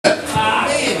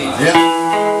Yeah.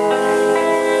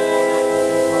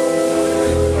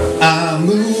 I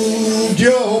moved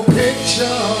your picture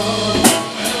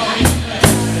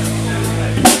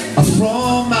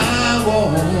from my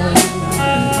wall,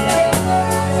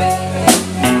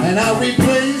 and I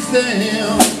replaced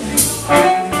them,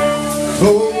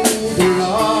 both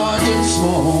large and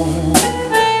small.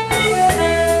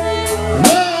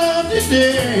 Love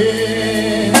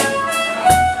today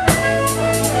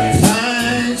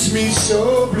finds me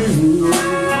so blue,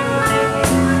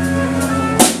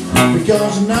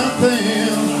 because nothing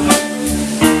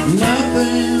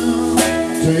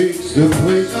takes the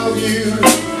place of you.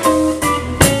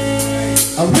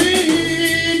 I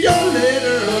read your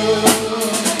letter,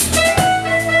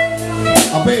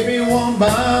 oh baby, one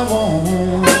by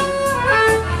one,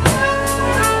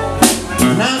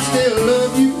 and I still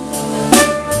love you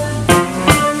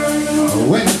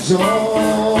when it's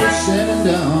all said and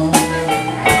done.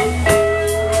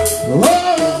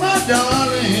 Oh my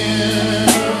darling,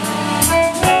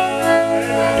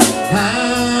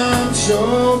 I'm so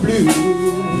blue,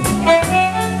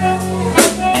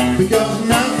 because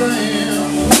nothing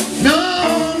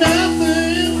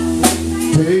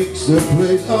takes the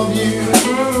place of you.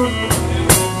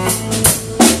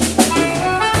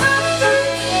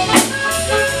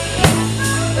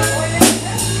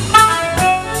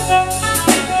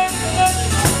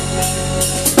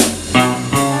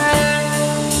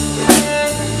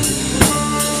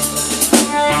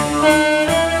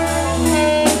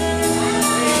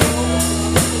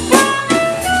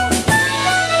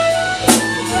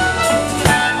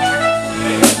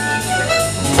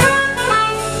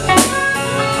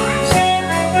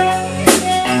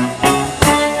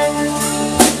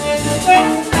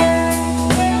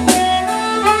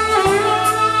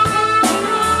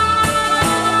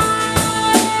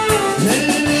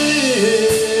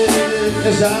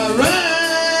 As I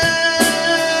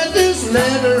write this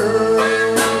letter,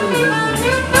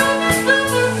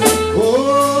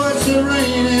 oh, it's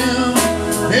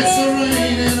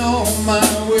a-raining on my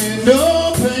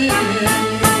window pane.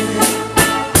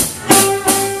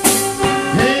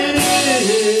 And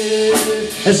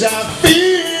as I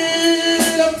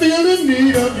feel the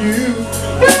need of you,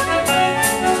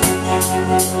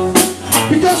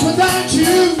 because without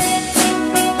you,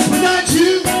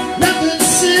 nothing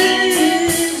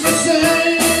seems the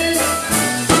same.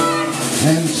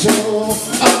 And so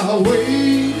I'll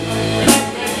wait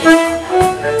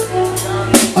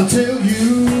until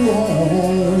you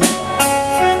home,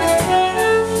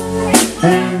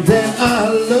 and then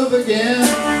I'll love again.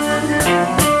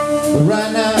 But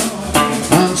right now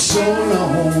I'm so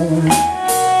alone.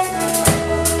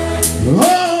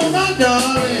 Oh my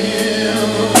darling,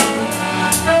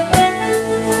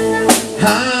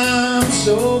 I'm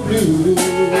so blue,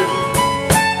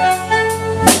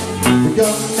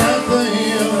 because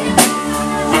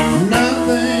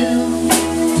nothing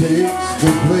takes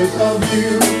the place of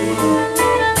you.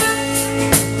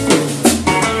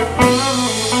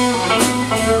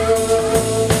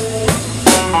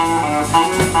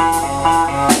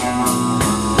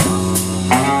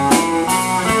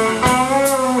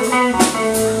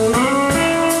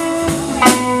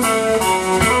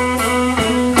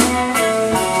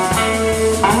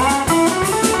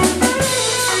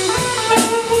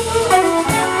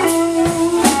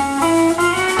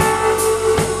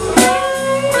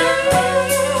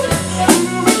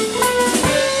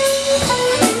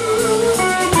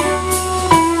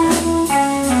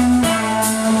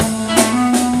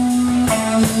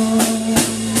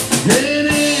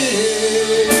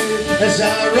 As I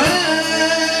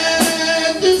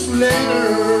write this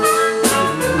letter,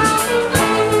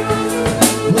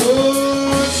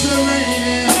 oh,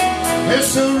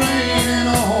 it's a-raining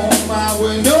on my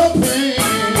window pane.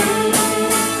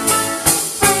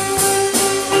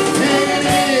 And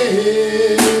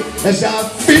as I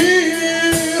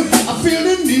feel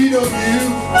the need of you,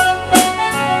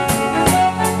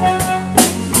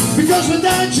 because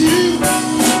without you,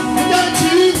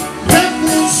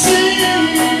 nothing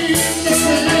seems the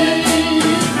same.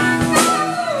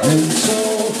 And so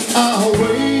I'll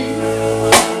wait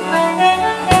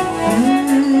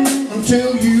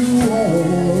until you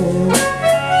home,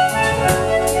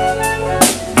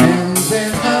 and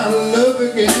then I'll love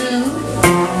again.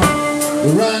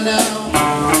 Right now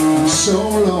I'm so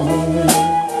alone.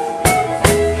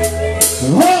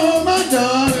 Oh my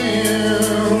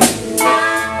darling,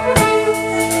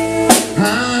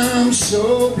 I'm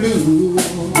so blue,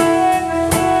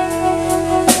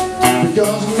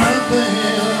 because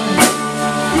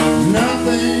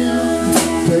nothing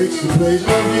takes the place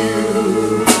of you,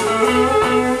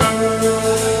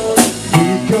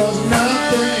 because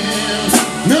nothing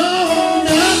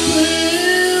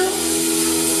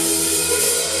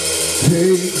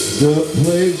takes the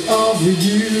place of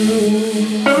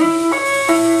you.